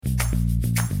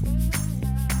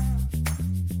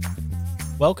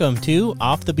Welcome to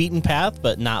Off the Beaten Path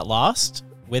But Not Lost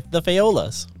with the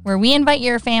Fayolas, where we invite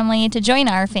your family to join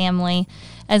our family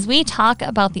as we talk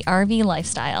about the RV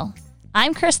lifestyle.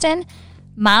 I'm Kristen,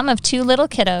 mom of two little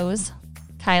kiddos,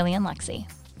 Kylie and Lexi.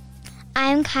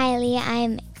 I'm Kylie.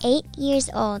 I'm 8 years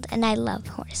old and I love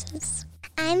horses.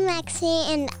 I'm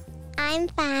Lexi and I'm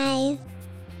 5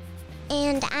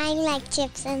 and I like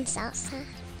chips and salsa.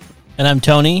 And I'm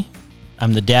Tony.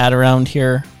 I'm the dad around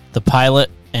here, the pilot,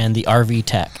 and the RV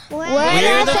tech. We're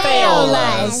the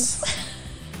Fayolas.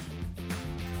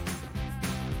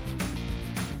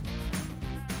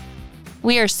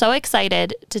 We are so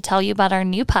excited to tell you about our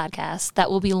new podcast that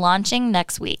will be launching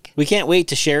next week. We can't wait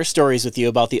to share stories with you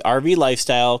about the RV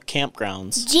lifestyle,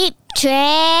 campgrounds, Jeep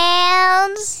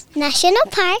trails, national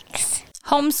parks,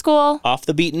 Homeschool, off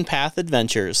the beaten path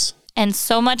adventures, and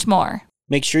so much more.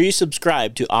 Make sure you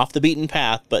subscribe to Off the Beaten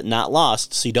Path But Not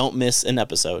Lost so you don't miss an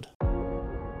episode.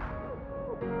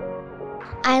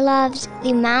 I loved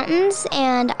the mountains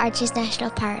and Arches National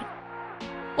Park.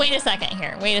 Wait a second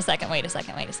here. Wait a second.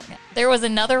 There was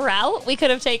another route we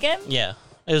could have taken? Yeah,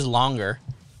 it was longer.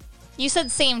 You said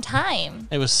same time.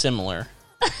 It was similar.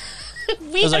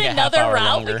 We had like another route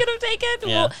longer. we could have taken?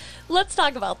 Yeah. Well, let's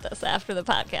talk about this after the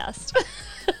podcast.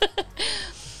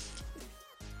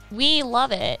 We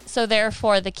love it. So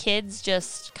therefore, the kids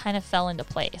just kind of fell into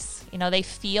place. You know, they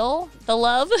feel the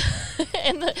love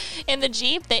in the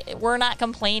Jeep. We're not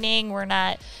complaining. We're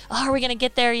not, are we going to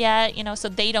get there yet? You know, so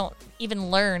they don't even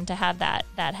learn to have that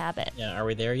habit. Yeah, are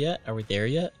we there yet? Once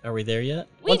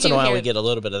do in a while hear- we get a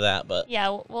little bit of that, but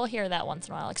Yeah, we'll hear that once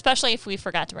in a while, especially if we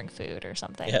forgot to bring food or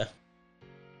something. yeah.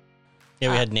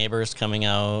 Yeah, we had neighbors coming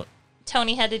out.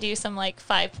 Tony had to do some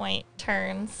 5-point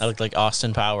turns. I looked like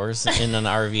Austin Powers in an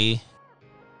RV.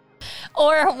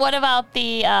 Or what about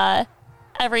the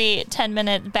every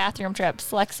 10-minute bathroom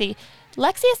trips? Lexi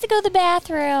has to go to the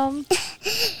bathroom.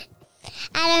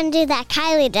 I don't do that.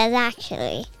 Kylie does,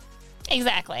 actually.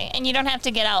 Exactly. And you don't have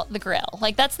to get out the grill.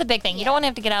 That's the big thing. You don't want to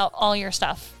have to get out all your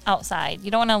stuff outside.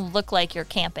 You don't want to look like you're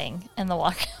camping in the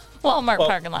Walmart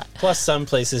parking lot. Plus, some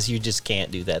places you just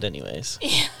can't do that anyways.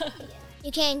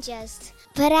 You can't just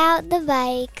put out the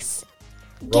bikes,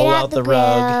 Roll get out out the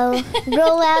grill,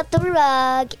 roll out the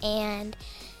rug, and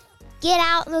get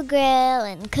out the grill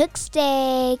and cook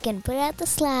steak and put out the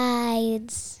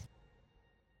slides.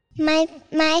 My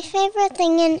favorite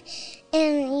thing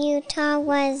in Utah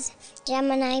was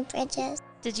Gemini Bridges.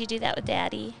 Did you do that with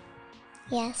Daddy?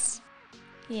 Yes.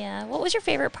 Yeah. What was your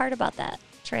favorite part about that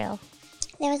trail?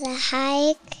 There was a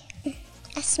hike,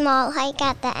 a small hike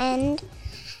at the end,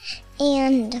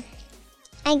 and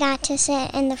I got to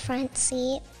sit in the front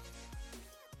seat.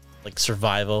 Like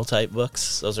survival type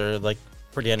books. Those are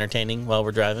pretty entertaining while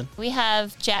we're driving. We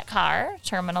have Jack Carr,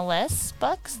 Terminalist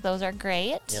books. Those are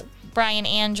great. Yep. Brian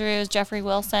Andrews, Jeffrey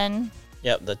Wilson.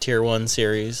 Yep, the Tier 1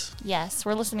 series. Yes,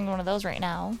 we're listening to one of those right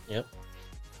now. Yep.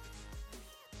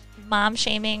 Mom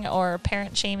shaming or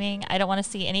parent shaming. I don't want to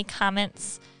see any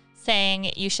comments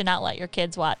saying you should not let your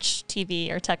kids watch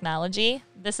TV or technology.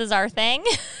 This is our thing.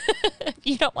 If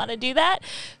you don't want to do that,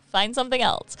 find something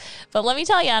else. But let me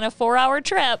tell you, on a 4-hour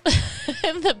trip,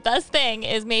 the best thing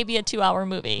is maybe a 2-hour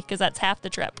movie because that's half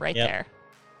the trip right there.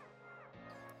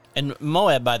 And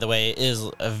Moab, by the way, is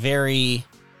a very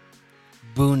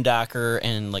boondocker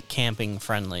and camping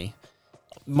friendly.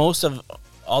 Most of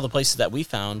all the places that we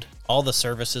found, all the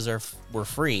services were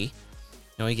free. You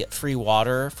know, we get free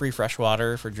water, free fresh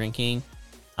water for drinking.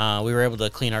 We were able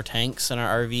to clean our tanks in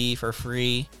our RV for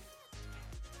free.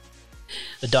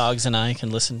 The dogs and I can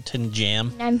listen to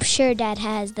jam. I'm sure Dad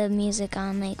has the music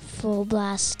on full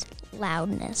blast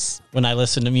loudness. When I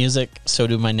listen to music, so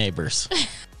do my neighbors.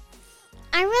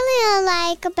 I really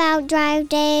like about drive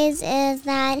days is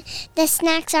that the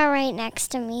snacks are right next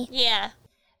to me. Yeah.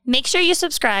 Make sure you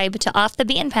subscribe to Off the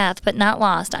Beaten Path But Not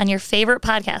Lost on your favorite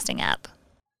podcasting app.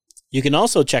 You can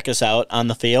also check us out on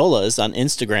the Fayolas on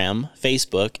Instagram,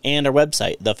 Facebook, and our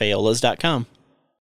website, thefayolas.com.